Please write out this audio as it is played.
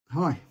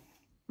Hi,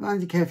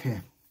 Andy Kev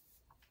here.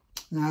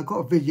 Now I've got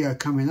a video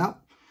coming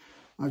up.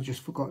 I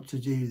just forgot to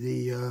do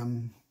the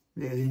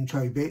little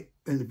intro bit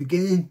at the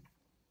beginning,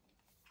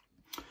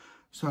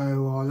 so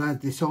I'll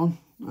add this on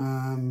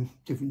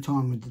different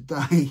time of the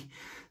day.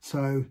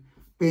 So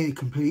being a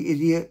complete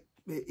idiot,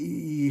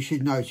 you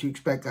should know to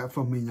expect that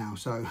from me now.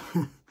 So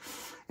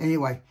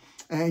anyway,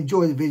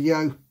 enjoy the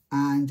video,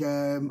 and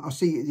I'll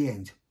see you at the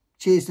end.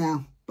 Cheers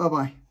now, bye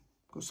bye.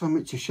 Got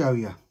something to show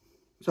you.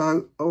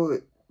 So I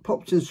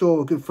popped and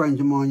saw a good friend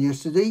of mine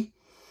yesterday,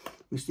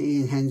 Mr.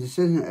 Ian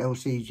Henderson at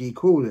LCG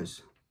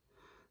Coolers,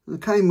 and I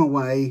came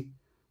away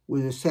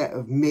with a set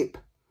of MIP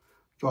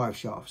drive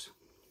shafts.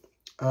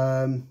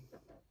 So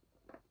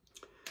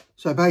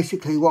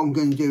basically what I'm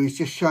going to do is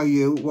just show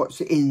you what's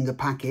in the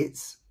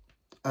packets,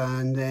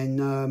 and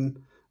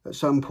then at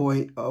some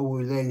point I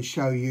will then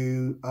show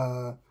you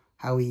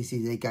how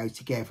easy they go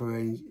together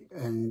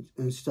and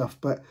stuff.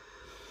 But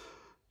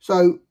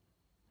so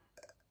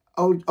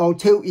I'll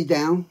tilt you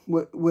down,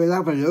 we'll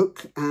have a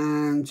look,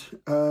 and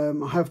I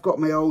have got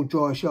my old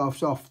dry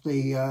shafts off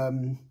the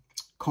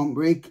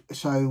comprig,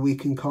 so we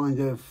can kind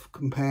of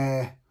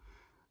compare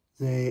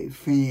the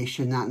finish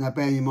and that. Now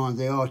bearing in mind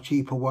they are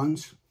cheaper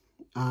ones,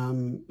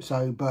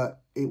 but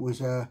it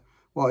was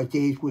what I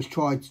did was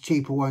try the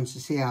cheaper ones to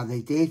see how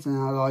they did,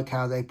 and I like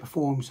how they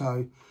perform,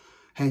 so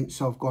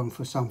hence I've gone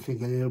for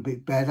something a little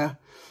bit better,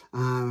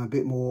 a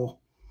bit more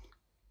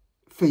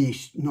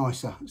finished,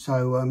 nicer.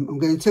 So I'm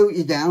going to tilt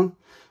you down,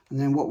 and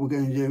then what we're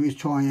going to do is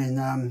try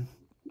and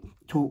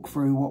talk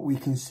through what we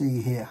can see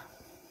here.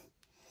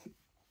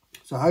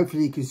 So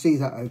hopefully you can see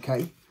that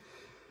okay.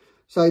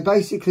 So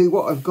basically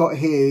what I've got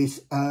here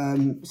is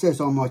says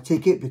on my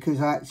ticket,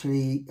 because I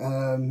actually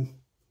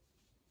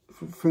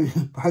threw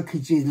the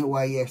packaging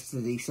away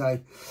yesterday, so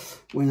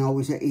when I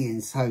was at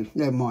Ian's, so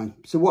never mind.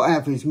 So what I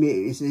have is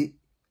the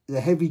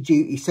heavy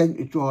duty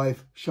centre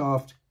drive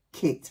shaft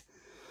kit.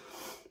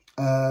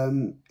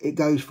 It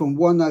goes from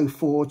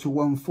 104 to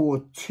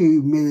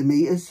 142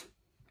 millimeters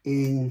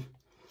in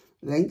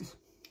length,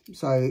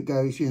 so it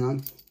goes, you know,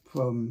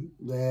 from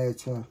there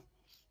to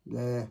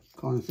there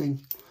kind of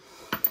thing.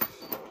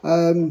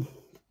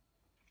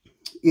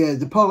 Yeah,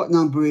 the part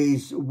number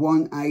is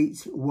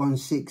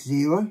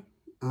 18160.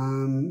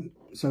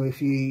 So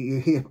if you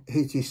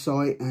hit his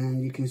site,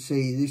 and you can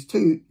see there's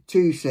two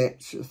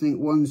sets. I think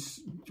one's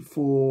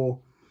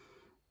for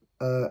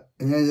an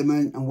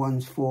element and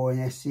one's for an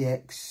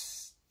SCX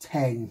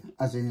 10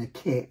 as in a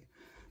kit,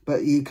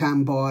 but you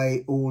can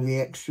buy all the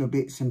extra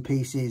bits and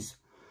pieces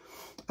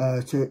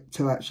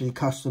to actually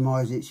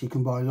customize it. So you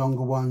can buy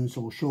longer ones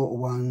or shorter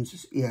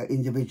ones, yeah,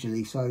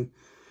 individually. So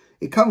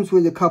it comes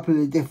with a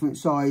couple of different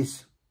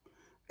size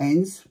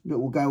ends that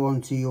will go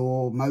onto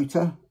your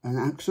motor and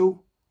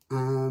axle,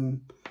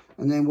 and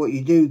then what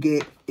you do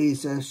get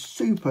is a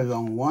super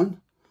long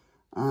one,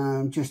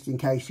 just in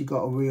case you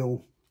got a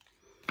real.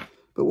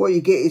 But what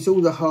you get is all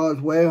the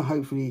hardware.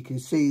 Hopefully you can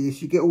see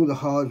this. You get all the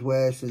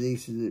hardware. So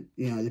these are the,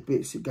 you know, the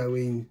bits that go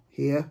in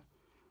here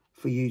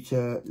for you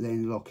to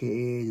then lock it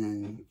in,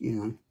 and you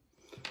know,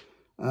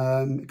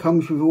 it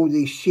comes with all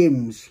these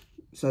shims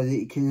so that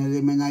you can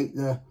eliminate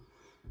the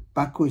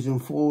backwards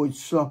and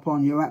forwards slop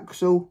on your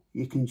axle.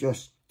 You can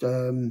just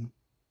you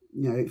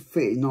know,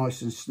 fit it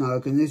nice and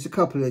snug. And there's a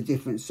couple of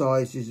different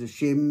sizes of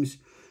shims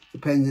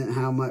depending on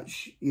how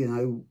much, you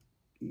know,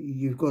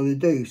 you've got to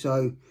do.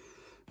 So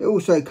it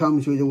also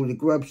comes with all the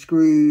grub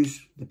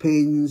screws, the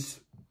pins,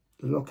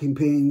 the locking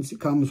pins. It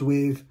comes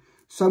with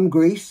some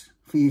grease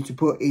for you to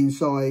put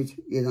inside,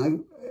 you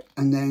know,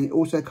 and then it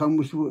also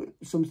comes with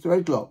some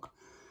thread lock.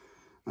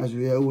 As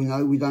we all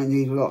know, we don't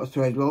need a lot of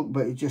thread lock,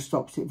 but it just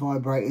stops it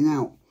vibrating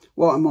out.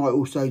 What I might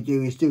also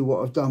do is do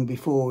what I've done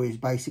before, is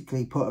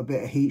basically put a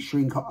bit of heat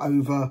shrink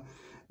over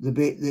the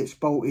bit that's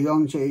bolted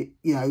onto it.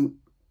 You know,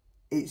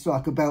 it's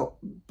like a belt,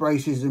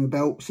 braces and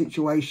belt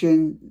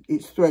situation.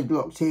 It's thread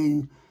locked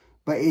in,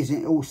 but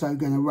isn't also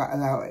going to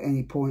rattle out at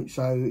any point.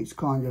 So it's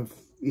kind of,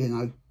 you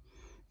know,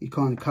 you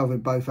kind of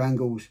covered both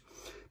angles.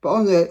 But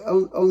on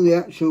the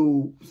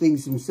actual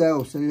things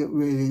themselves, they look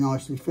really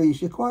nicely finished.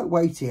 They're quite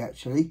weighty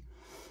actually.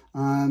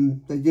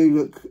 They do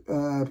look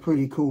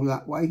pretty cool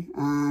that way.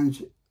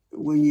 And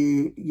when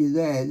you're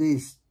there,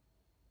 there's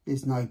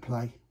no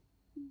play.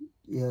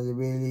 You know,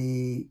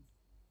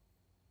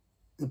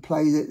 the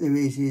play that there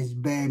is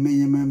bare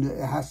minimum that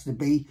it has to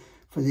be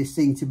for this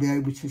thing to be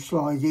able to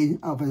slide in.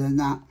 Other than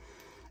that,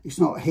 it's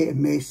not hit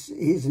and miss.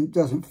 It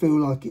doesn't feel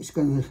like it's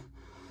going to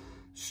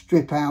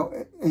strip out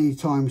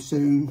anytime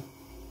soon.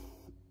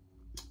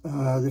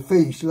 The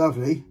finish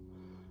lovely,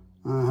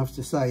 I have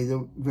to say.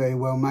 They're very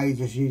well made,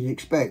 as you'd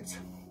expect,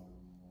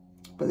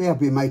 but they have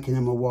been making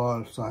them a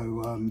while, so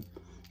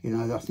you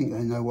know, I think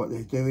they know what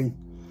they're doing.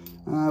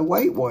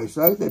 Weight wise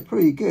though, they're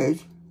pretty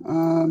good,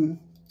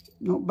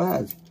 not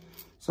bad.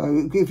 So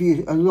it'll give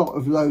you a lot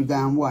of low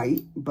down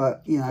weight,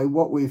 but you know,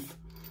 what with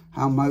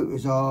how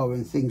motors are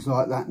and things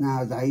like that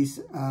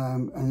nowadays,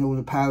 and all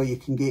the power you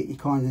can get, you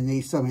kind of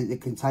need something that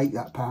can take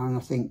that power. And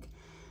I think,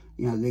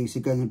 you know, these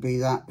are going to be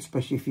that,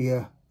 especially if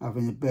you're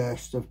having a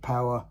burst of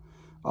power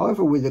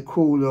either with a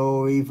crawler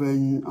or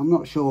even, I'm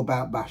not sure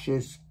about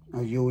bashers.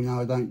 As you all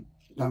know, I don't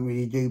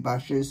really do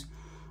bashers.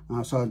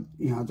 So,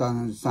 you know, I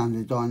don't understand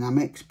the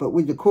dynamics. But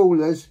with the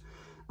crawlers,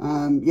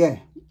 yeah,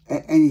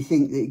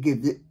 anything that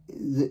give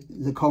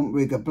the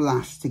comprig a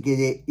blast to get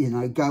it, you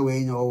know,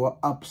 going or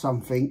up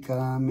something,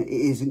 it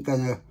isn't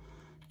going to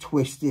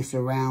twist this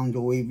around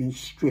or even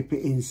strip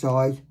it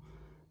inside.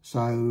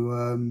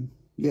 So,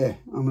 yeah,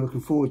 I'm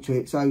looking forward to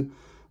it. So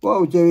what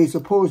I'll do is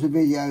I'll pause the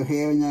video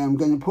here, and then I'm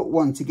going to put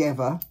one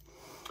together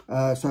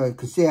so I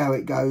can see how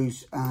it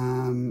goes,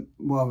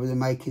 rather than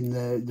making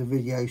the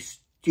video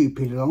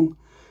stupid long.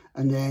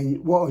 And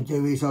then what I'll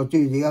do is I'll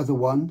do the other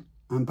one,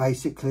 and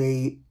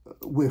basically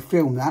we'll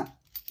film that.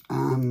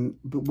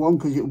 But one,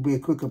 because it will be a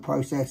quicker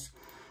process.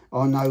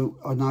 I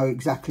know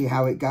exactly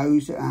how it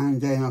goes,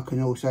 and then I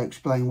can also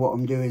explain what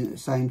I'm doing at the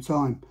same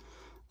time.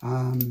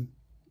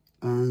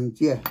 And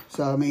yeah,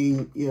 so I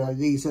mean, you know,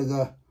 these are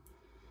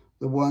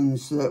the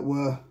ones that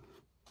were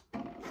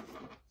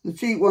the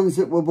cheap ones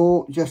that were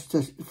bought just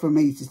for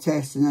me to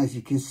test. And as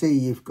you can see,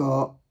 you've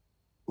got,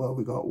 well,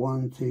 we got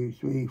 1, 2,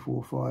 3,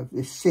 4, 5.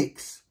 There's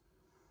 6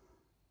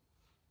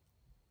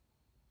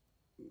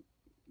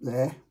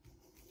 there,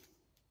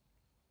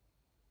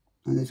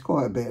 and there's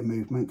quite a bit of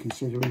movement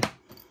considering.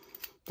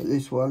 But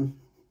this one,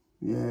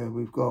 yeah,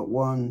 we've got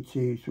 1,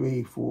 2,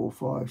 3, 4,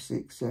 5,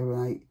 6,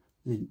 7,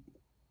 8,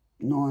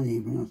 9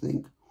 even, I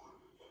think.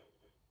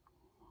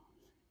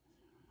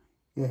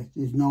 Yeah,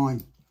 there's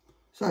 9.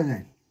 So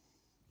then,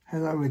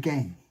 hello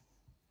again.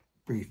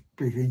 Brief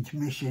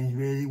intermission,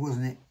 really,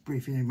 wasn't it?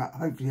 Brief intermission.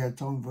 Hopefully you had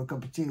time for a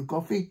cup of tea or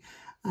coffee.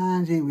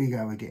 And here we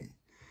go again.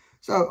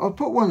 So I'll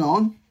put one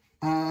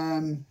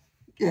on.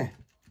 Yeah,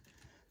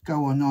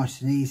 go on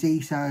nice and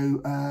easy. So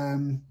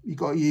you've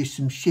got to use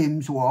some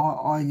shims.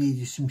 Well, I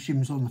needed some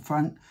shims on the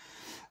front.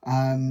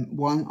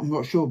 One, I'm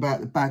not sure about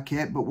the back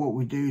yet, but what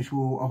we'll do is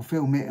I'll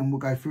film it and we'll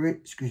go through it.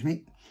 Excuse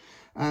me.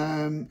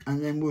 And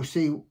then we'll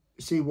see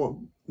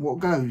what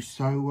goes.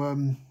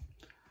 So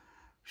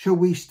shall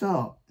we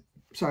start?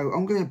 So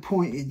I'm going to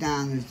point it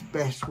down as the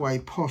best way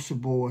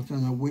possible. I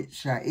don't know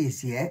which that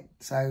is yet,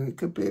 so it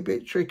could be a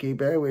bit tricky.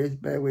 Bear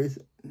with.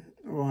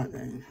 Right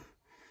then.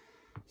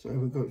 So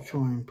we've got to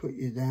try and put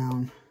you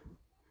down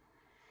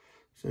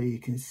so you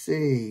can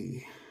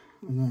see.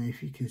 I don't know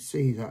if you can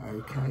see that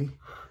okay.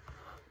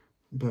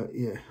 But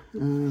yeah,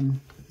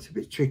 it's a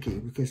bit tricky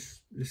because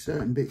there's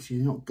certain bits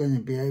you're not going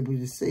to be able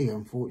to see,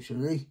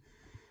 unfortunately.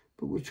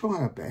 But we'll try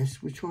our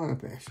best. We'll try our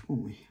best,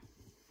 won't we?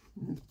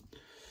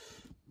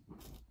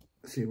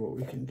 See what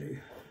we can do.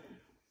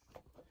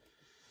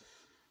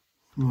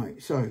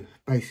 Right, so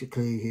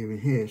basically here and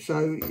here.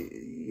 So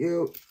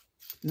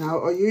now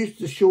I used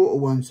the shorter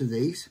ones of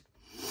these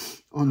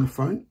on the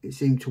front. It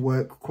seemed to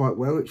work quite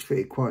well. It's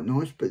fitted quite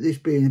nice. But this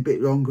being a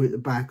bit longer at the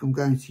back, I'm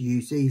going to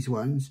use these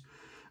ones.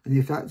 And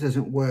if that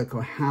doesn't work,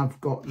 I have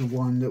got the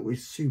one that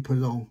was super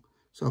long,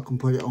 so I can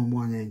put it on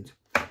one end.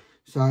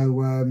 So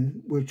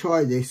we'll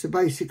try this. So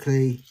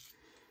basically,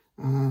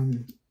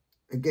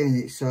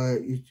 again, it's I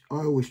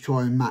always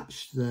try and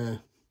match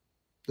the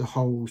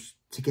holes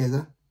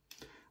together.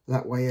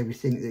 That way,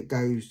 everything that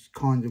goes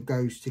kind of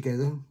goes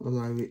together.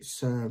 Although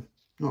it's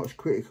not as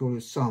critical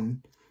as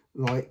some,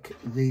 like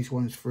these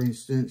ones, for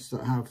instance,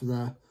 that have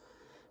the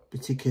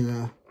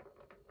particular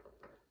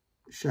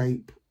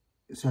shape.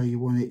 So you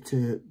want it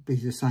to be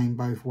the same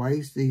both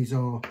ways. These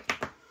are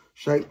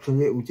shaped a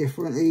little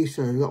differently,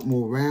 so a lot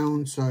more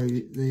round.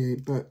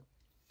 But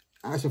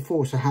as a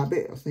force of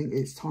habit, I think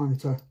it's time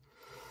to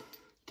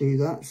do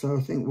that. So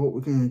I think what we're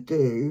going to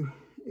do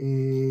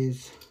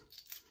is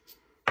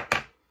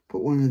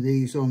put one of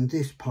these on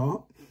this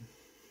part.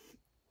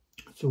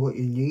 So what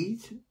you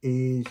need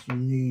is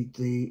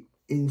the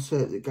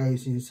insert that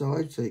goes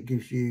inside, so it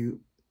gives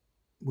you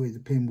where the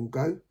pin will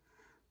go.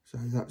 So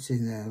that's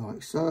in there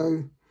like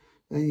so.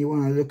 Then you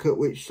want to look at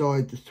which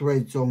side the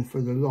thread's on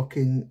for the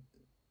locking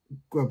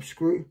grub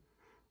screw,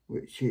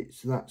 which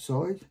it's that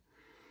side.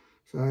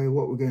 So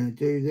what we're going to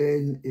do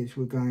then is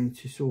we're going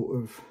to sort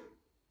of,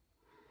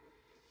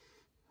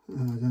 I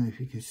don't know if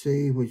you can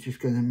see, we're just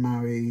going to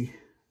marry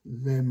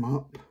them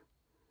up.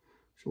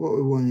 So what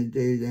we want to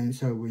do then,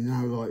 so we're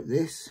now like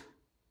this,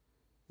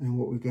 and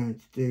what we're going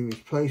to do is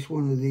place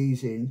one of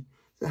these in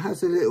that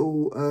has a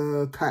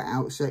little cut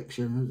out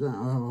section. I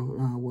don't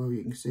know how well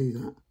you can see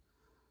that.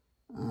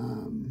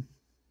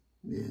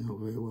 Yeah, not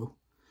very well.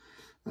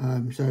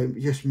 So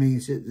it just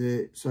means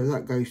that so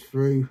that goes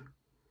through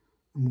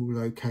and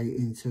we'll locate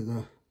into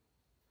the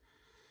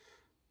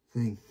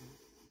thing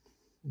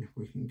if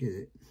we can get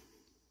it.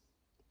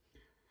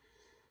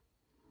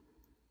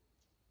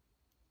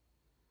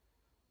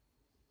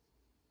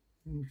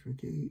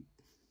 Tricky.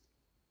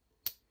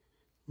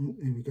 Oh,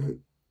 there we go.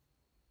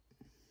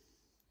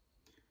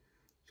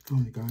 It's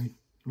kind of going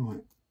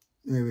right.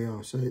 There we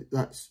are. So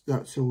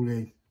that's all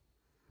in.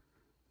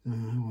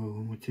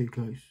 Well, we're too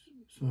close.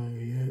 So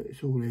yeah,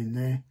 it's all in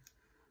there.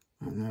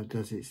 That now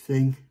does its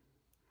thing.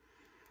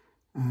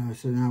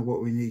 So now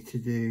what we need to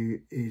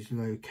do is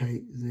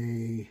locate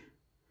the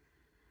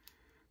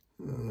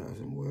Oh, that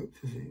hasn't worked,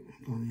 has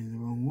it? Gone in the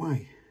wrong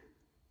way.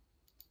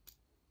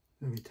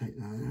 Let me take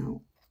that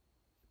out.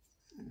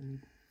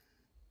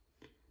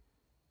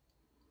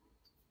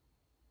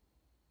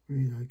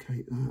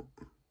 Relocate that.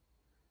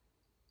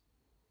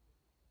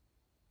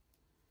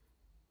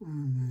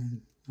 And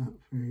then that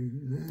through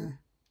there.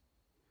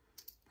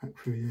 Back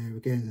through there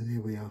again, and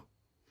here we are.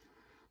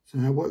 So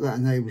now what that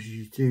enables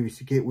you to do is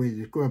to get where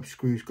the grub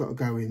screw's got to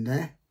go in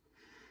there.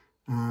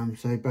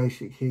 So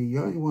basically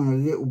you only want a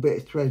little bit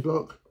of thread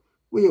lock.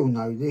 We all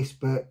know this,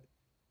 but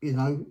you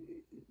know,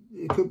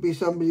 it could be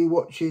somebody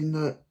watching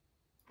that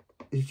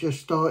has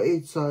just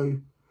started, so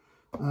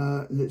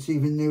that's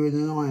even newer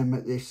than I am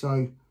at this,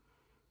 so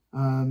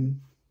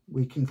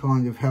we can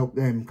kind of help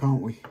them,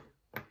 can't we?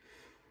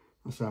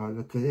 That's how I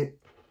look at it.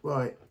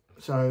 Right,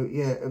 so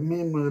yeah, a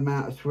minimal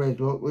amount of thread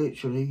lock,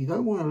 literally. You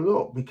don't want a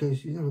lot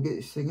because you never get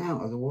this thing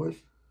out otherwise.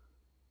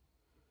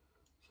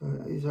 So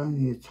it is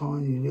only a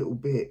tiny little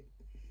bit,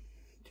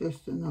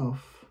 just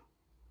enough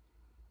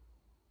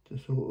to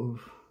sort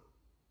of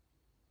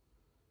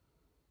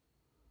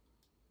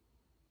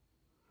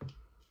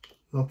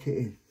lock it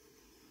in.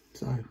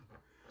 So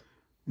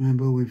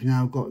remember, we've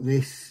now got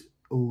this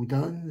all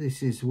done.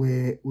 This is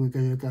where we're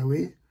going to go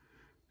in.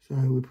 So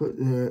we put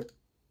the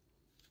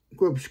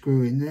grub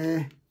screw in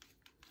there.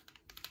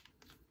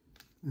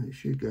 It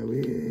should go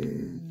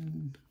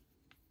in.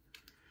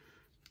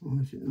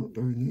 Why is it not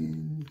going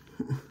in?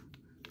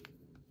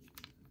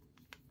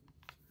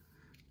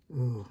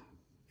 Oh,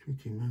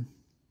 tricky, man.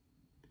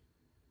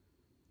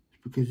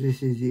 It's because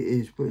it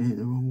is putting it in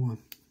the wrong one.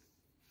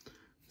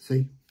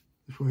 See?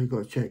 That's why you've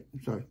got to check.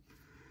 So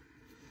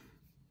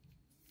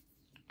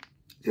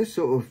just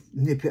sort of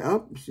nip it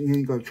up. So you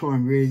ain't got to try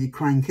and really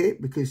crank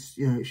it, because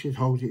you know it should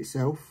hold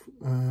itself.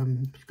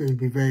 It's going to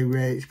be very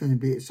rare. It's going to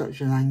be at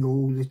such an angle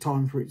all the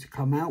time for it to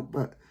come out,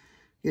 but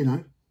you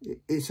know,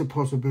 it's a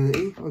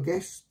possibility, I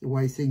guess, the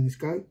way things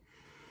go.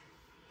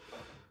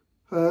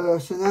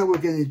 So now we're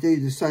going to do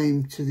the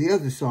same to the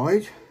other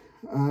side.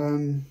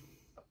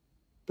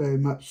 Very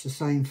much the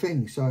same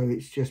thing. So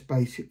it's just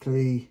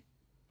basically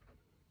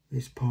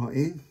this part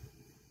in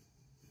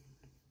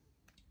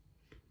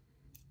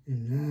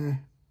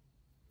there,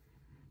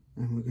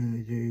 and we're going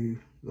to do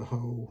the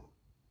whole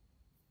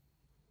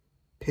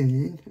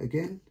pinning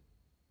again.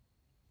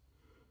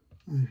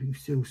 And if you can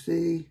still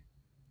see,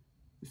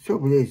 the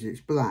trouble is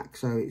it's black,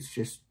 so it's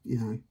just, you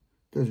know,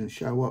 doesn't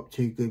show up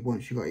too good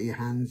once you've got your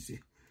hands.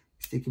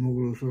 Stick them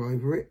all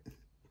over it.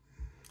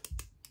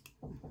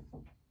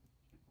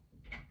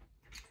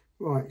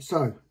 Right,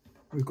 so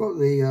we've got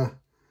the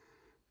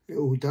it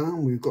all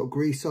done. We've got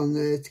grease on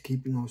there to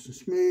keep it nice and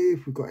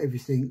smooth. We've got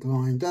everything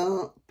lined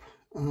up.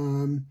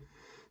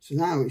 So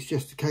now it's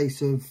just a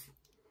case of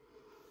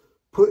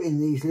putting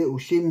these little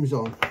shims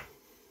on.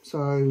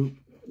 So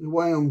the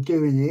way I'm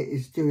doing it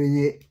is doing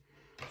it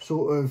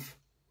sort of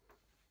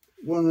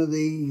one of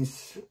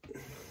these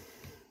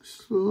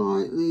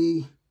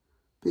slightly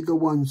bigger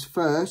ones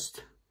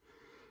first.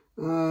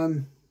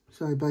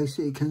 So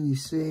basically, can you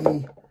see?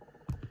 I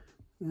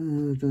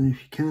don't know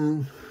if you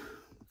can,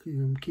 because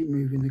I keep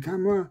moving the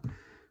camera.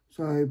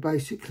 So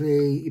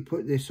basically you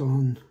put this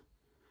on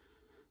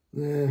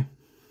there,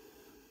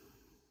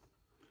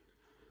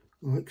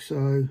 like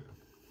so.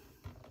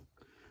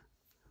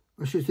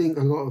 I should think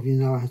a lot of you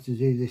know how to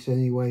do this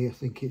anyway. I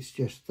think it's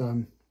just,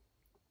 you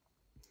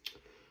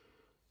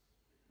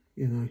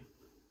know,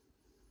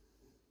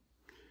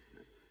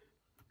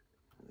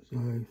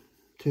 so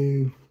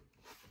 2,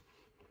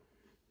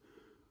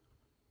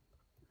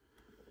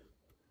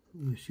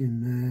 this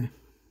in there,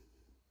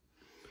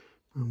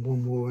 and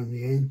 1 more on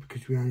the end,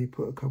 because we only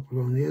put a couple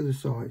on the other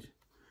side.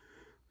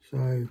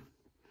 So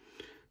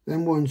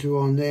them ones are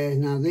on there.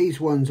 Now these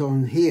ones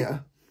on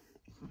here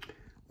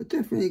are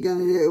definitely going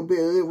to be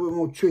a little bit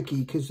more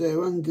tricky, because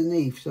they're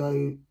underneath.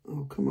 So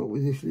I'll come up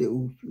with this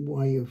little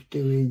way of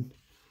doing.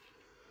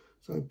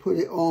 So put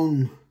it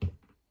on,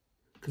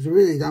 because I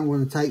really don't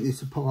want to take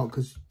this apart,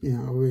 because you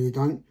know I really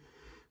don't.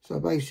 So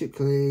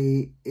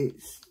basically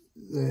it's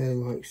there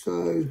like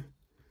so.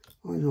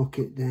 I knock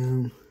it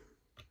down,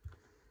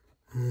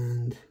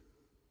 and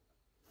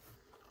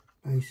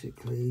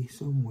basically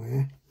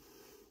somewhere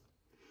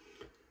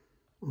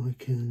I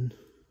can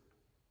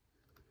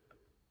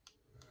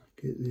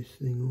get this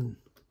thing on.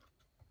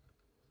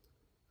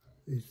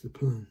 Is the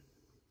plan.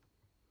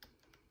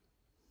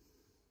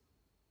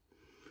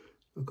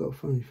 I've got a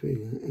funny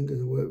feeling it ain't going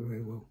to work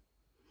very well,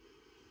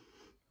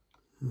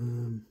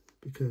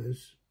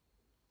 because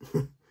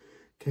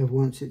Kev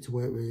wants it to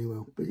work really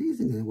well, but it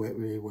isn't going to work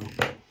really well.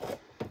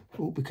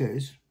 All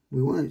because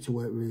we want it to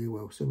work really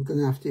well, so we're going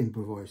to have to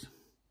improvise.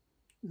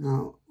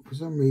 Now, for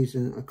some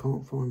reason, I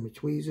can't find my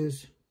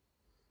tweezers.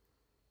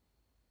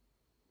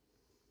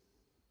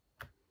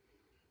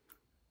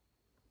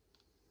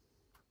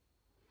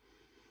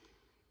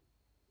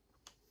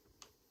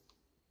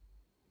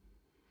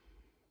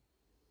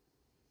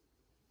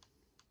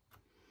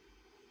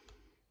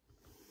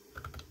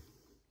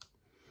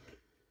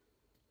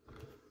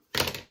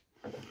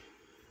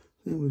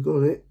 I think we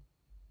got it.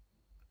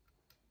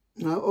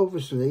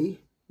 obviously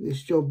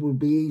this job would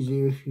be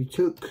easier if you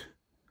took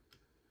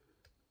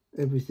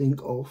everything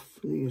off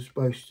that you're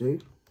supposed to.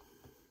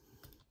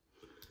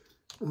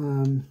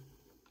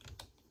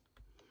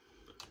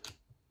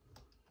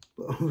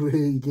 But I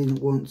really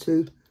didn't want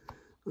to.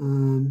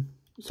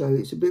 So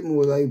it's a bit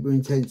more labour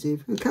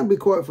intensive and can be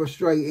quite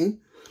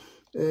frustrating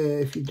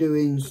if you're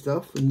doing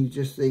stuff and you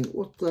just think,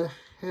 what the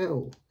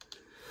hell?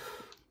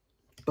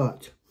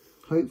 But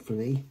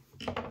hopefully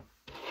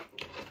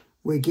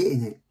we're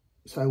getting it.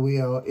 So we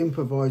are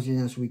improvising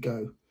as we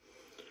go.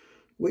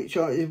 Which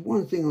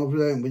one thing I've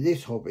learned with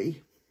this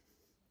hobby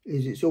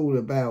is it's all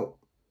about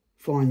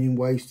finding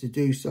ways to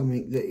do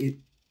something that it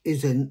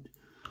isn't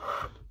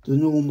the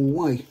normal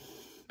way.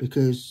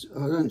 Because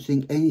I don't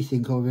think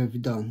anything I've ever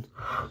done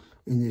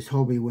in this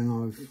hobby when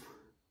I've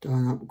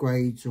done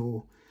upgrades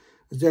or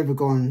has ever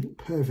gone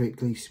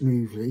perfectly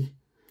smoothly.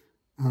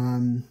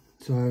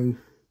 So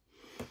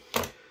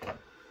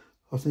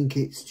I think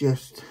it's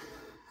just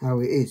how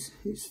it is.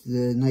 It's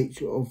the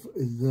nature of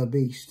the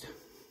beast,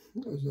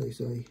 as they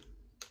say.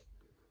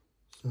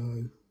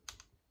 So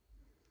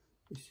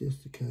it's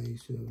just a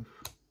case of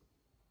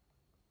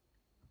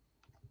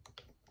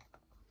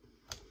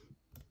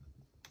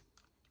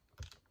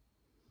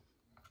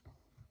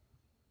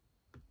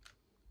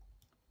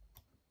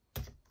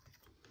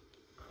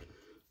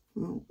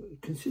well,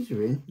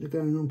 considering they're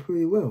going on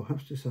pretty well, I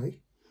have to say.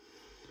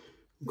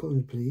 I'm kind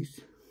of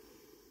pleased.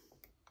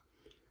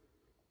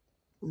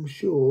 I'm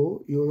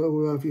sure you'll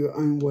all have your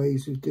own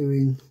ways of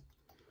doing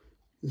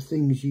the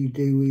things you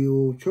do with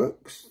your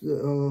trucks that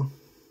are,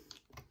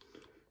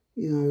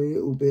 you know, a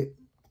little bit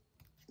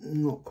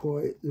not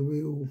quite the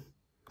real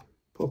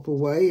proper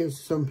way,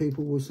 as some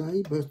people will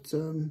say, but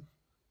the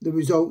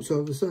results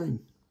are the same.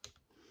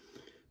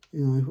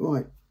 You know,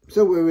 right,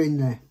 so we're in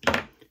there.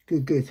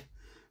 Good, good.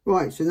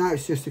 Right, so now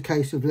it's just a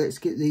case of let's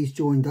get these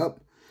joined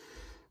up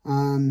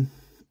and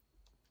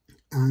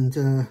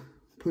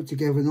put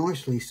together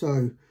nicely.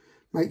 So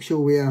make sure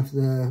we have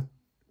the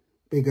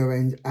bigger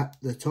end at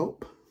the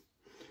top,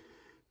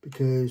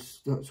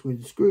 because that's where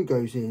the screw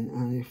goes in,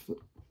 and if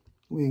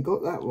we ain't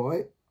got that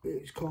right,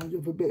 it's kind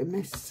of a bit of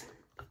mess.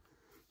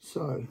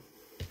 So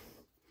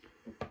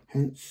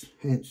hence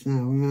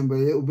now remember, a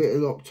little bit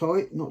of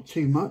Loctite, not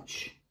too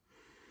much,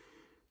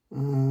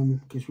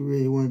 because we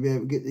really want to be able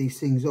to get these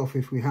things off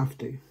if we have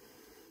to,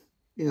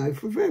 you know,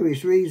 for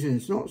various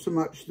reasons. Not so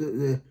much that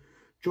the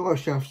drive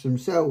shafts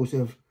themselves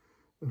have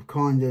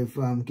kind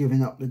of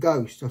given up the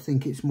ghost. I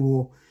think it's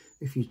more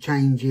if you're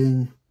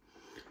changing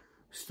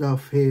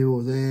stuff here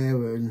or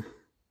there, and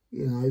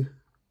you know,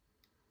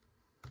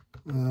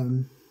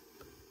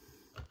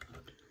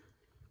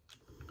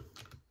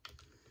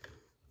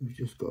 we've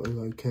just got to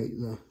locate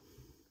the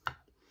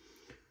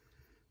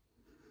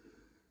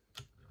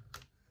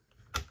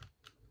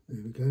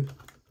there we go.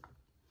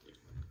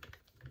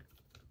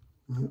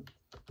 Right.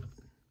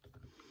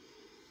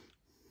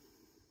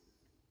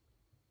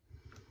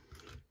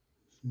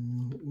 It's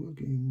not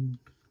working.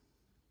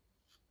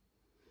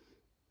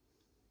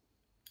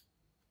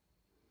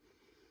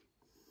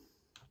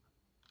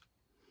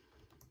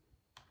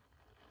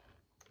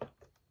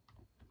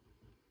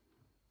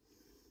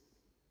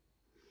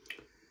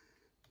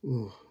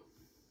 Oh,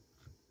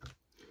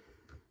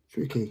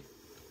 tricky.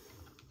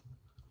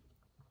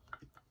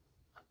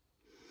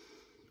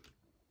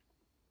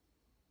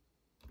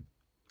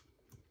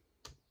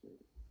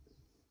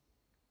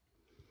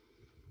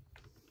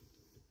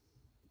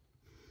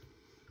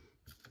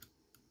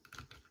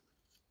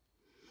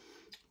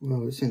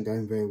 Well, this ain't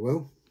going very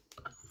well,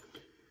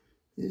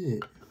 is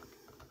it?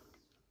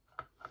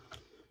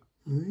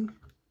 Eh?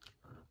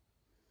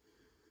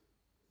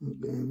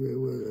 Not going very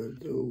well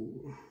at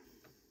all.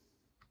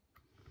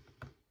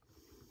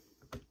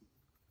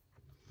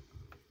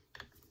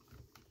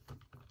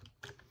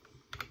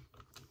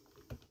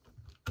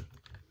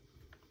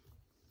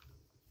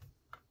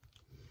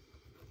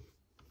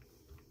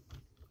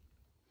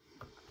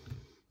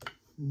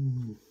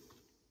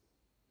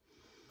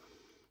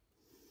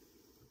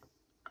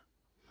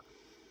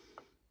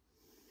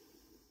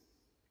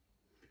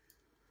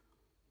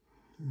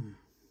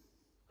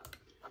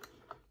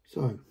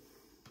 So,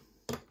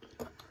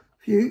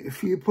 a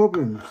few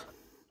problems.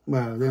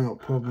 Well, they're not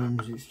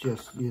problems, it's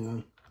just, you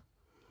know,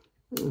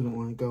 it doesn't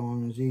want to go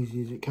on as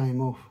easy as it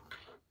came off.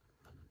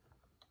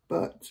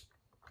 But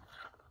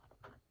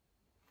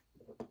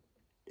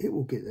it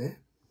will get there.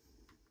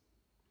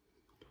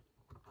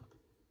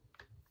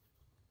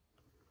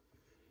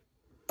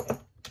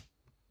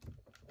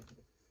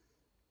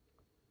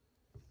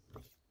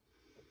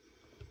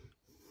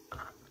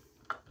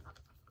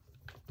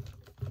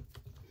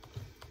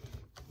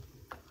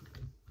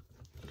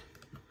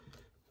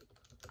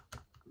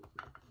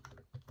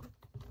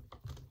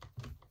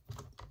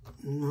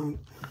 No.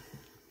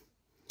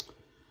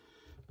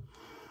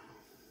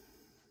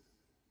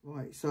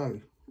 Right,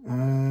 so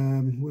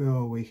where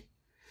are we?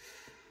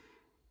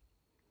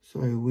 So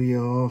we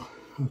are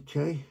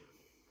okay.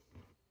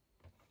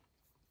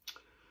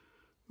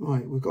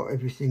 Right, we've got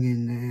everything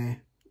in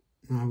there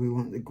Now we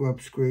want the grub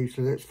screw,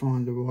 so let's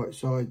find the right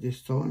side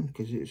this time,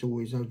 because it's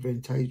always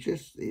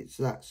advantageous. It's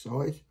that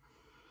side.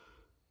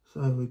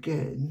 So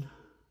again,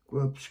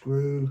 grub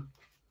screw,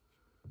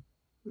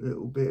 a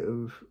little bit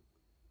of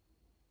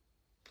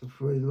the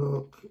thread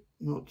lock,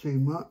 not too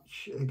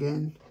much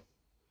again,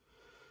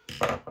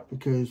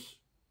 because,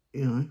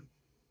 you know,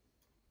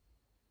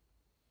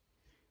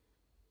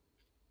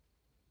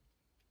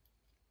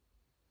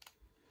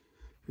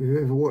 if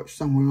you've ever watched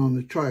someone on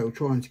the trail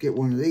trying to get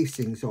one of these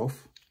things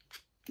off,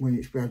 when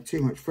it's got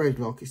too much thread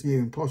lock, it's near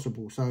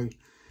impossible. So,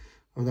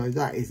 although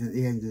that isn't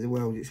the end of the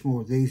world, it's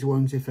more these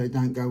ones if they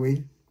don't go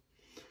in.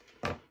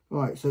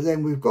 Right, so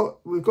then we've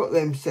got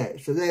them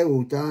set. So they're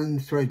all done,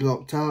 thread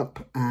locked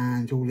up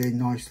and all in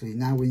nicely.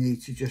 Now we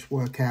need to just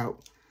work out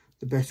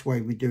the best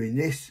way we're doing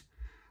this.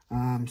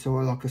 So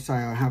like I say,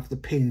 I have the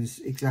pins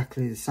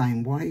exactly the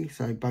same way.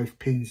 So both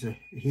pins are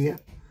here.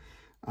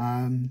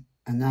 And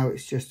now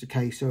it's just a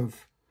case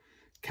of,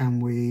 can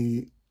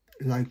we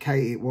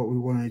locate it? What we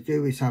want to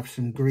do is have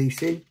some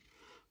grease in.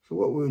 So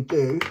what we'll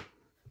do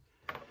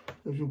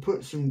is we'll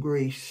put some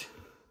grease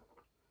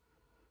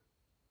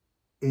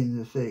in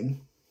the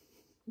thing.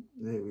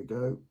 There we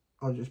go.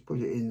 I'll just put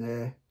it in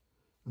there,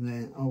 and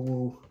then I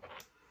will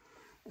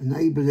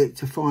enable it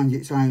to find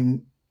its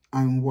own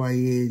way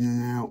in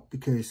and out,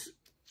 because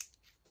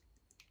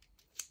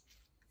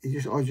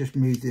I just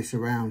move this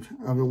around.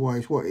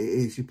 Otherwise, what it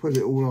is, you put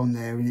it all on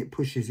there and it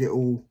pushes it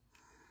all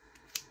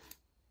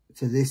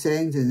to this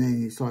end, and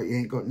then it's like you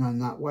ain't got none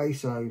that way.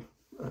 So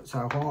that's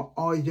how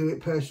I do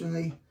it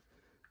personally,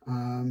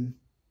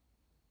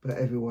 but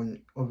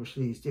everyone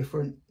obviously is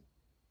different.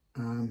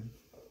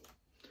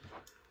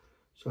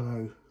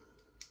 So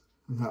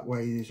that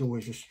way there's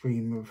always a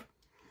stream of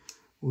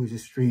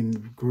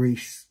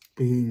grease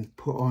being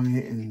put on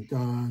it and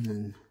done,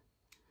 and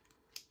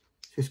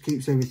just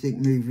keeps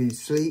everything moving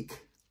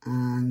sleek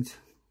and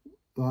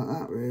like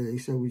that really.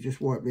 So we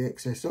just wipe the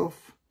excess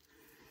off,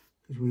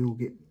 because we all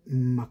get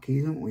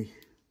mucky, don't we?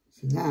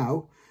 So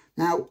now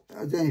I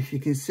don't know if you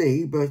can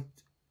see, but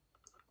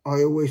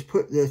I always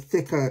put the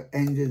thicker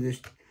end of the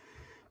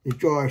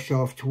dryer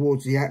shaft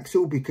towards the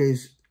axle,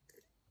 because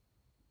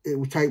it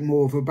will take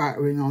more of a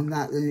battering on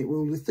that than it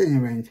will the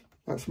thinner end.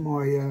 That's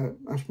my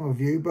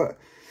view, but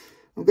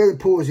I'm going to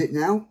pause it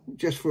now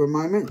just for a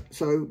moment,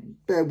 so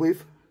bear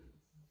with.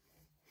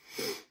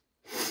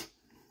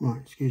 Right,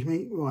 excuse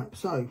me. Right,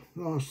 so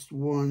last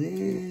one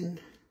in.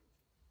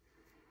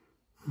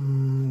 A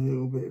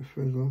little bit of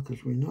thread lock,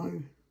 as we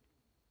know.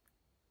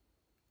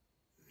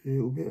 A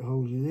little bit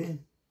holds it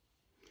in.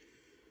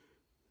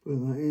 Put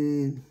that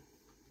in.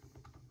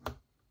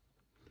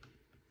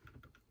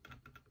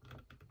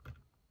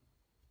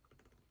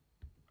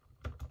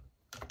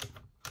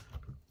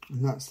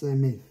 And that's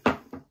them in.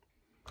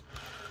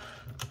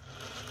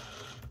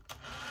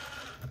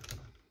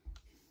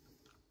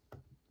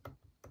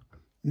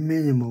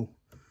 Minimal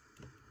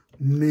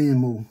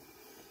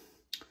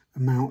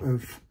amount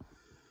of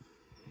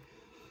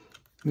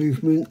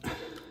movement,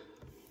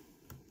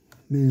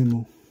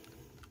 minimal,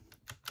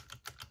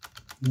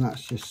 and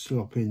that's just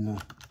slopping the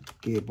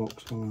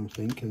gearbox on, I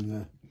think,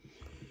 and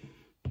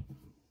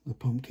the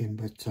pumpkin.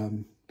 But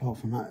apart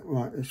from that,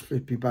 right, let's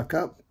flip you back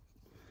up,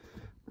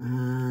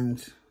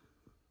 and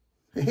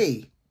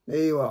hey,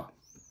 there you are.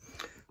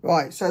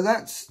 Right, so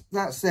that's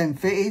then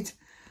fitted.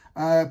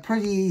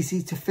 Pretty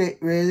easy to fit,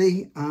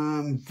 really.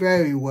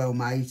 Very well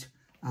made,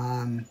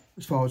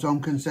 as far as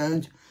I'm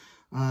concerned.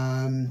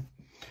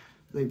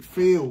 They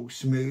feel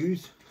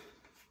smooth.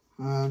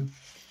 Yeah,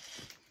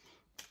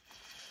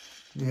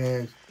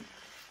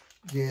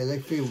 they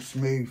feel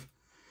smooth.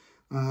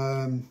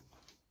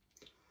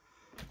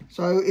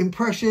 So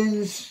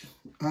impressions,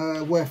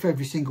 worth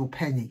every single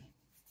penny.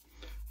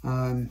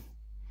 I'm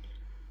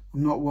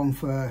not one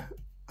for,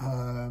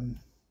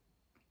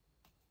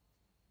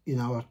 you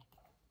know,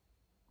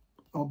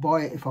 I'll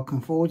buy it if I can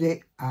afford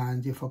it,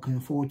 and if I can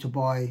afford to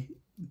buy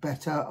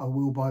better, I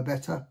will buy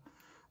better.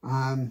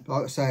 Like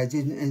I say, I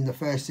didn't in the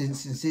first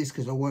instances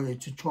because I wanted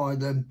to try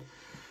them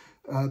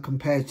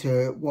compared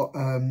to what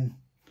the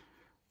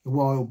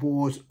Wild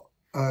Boars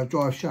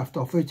drive shaft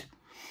offered,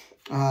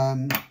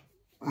 and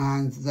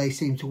they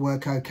seem to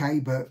work okay,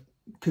 but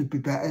could be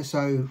better.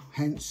 So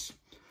hence,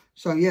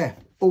 so yeah,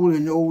 all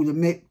in all, the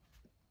MIP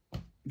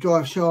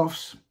drive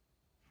shafts,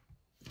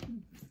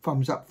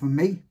 thumbs up from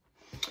me.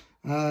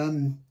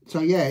 So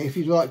yeah, if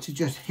you'd like to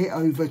just hit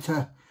over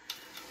to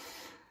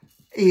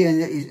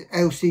Ian at his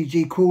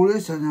LCG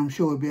Crawlers, and I'm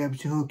sure he'll be able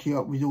to hook you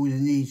up with all the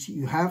needs that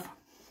you have.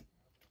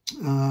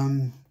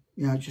 You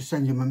know, just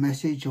send him a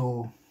message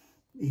or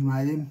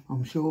email him,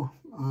 I'm sure.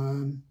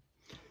 And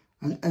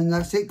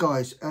that's it,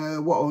 guys.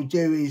 What I'll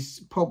do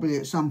is probably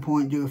at some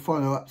point do a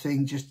follow-up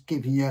thing, just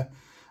giving you,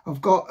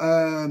 I've got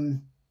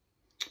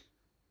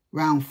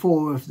round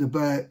 4 of the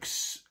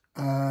Burks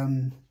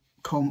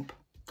comp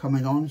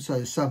coming on, so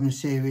the Southern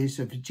Series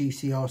of the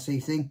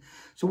GCRC thing.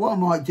 So what I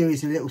might do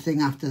is a little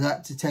thing after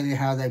that to tell you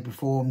how they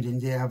performed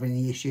and did they have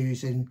any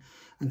issues, and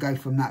go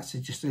from that. So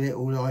just a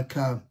little like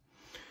a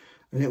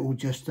little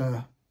just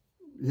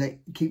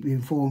keep you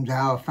informed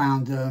how I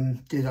found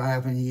them. Did I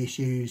have any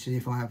issues? And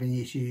if I have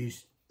any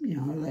issues, you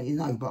know, I'll let you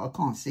know, but I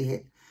can't see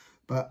it.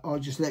 But I'll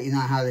just let you know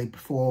how they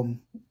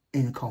perform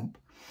in a comp.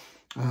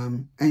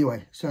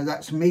 Anyway, so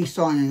that's me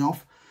signing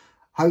off.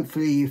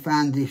 Hopefully you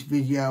found this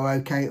video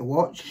okay to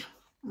watch.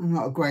 I'm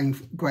not a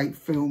great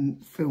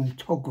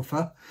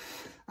filmographer,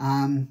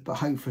 but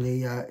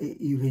hopefully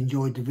you've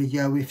enjoyed the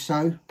video. If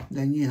so,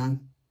 then, you know,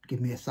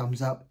 give me a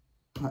thumbs up.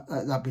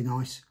 That'd be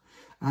nice.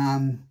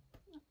 And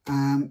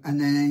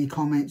then any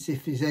comments,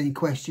 if there's any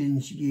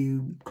questions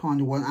you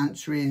kind of want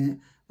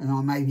answering and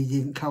I maybe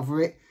didn't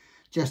cover it,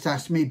 just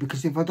ask me,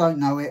 because if I don't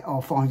know it,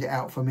 I'll find it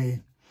out from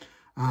here.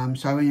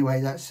 So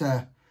anyway, that's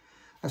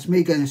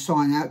me going to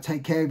sign out.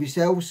 Take care of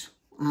yourselves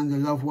and the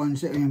loved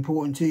ones that are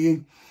important to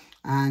you.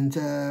 And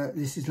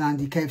this is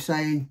Landy Kev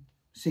saying,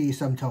 see you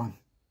sometime.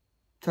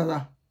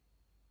 Ta-da.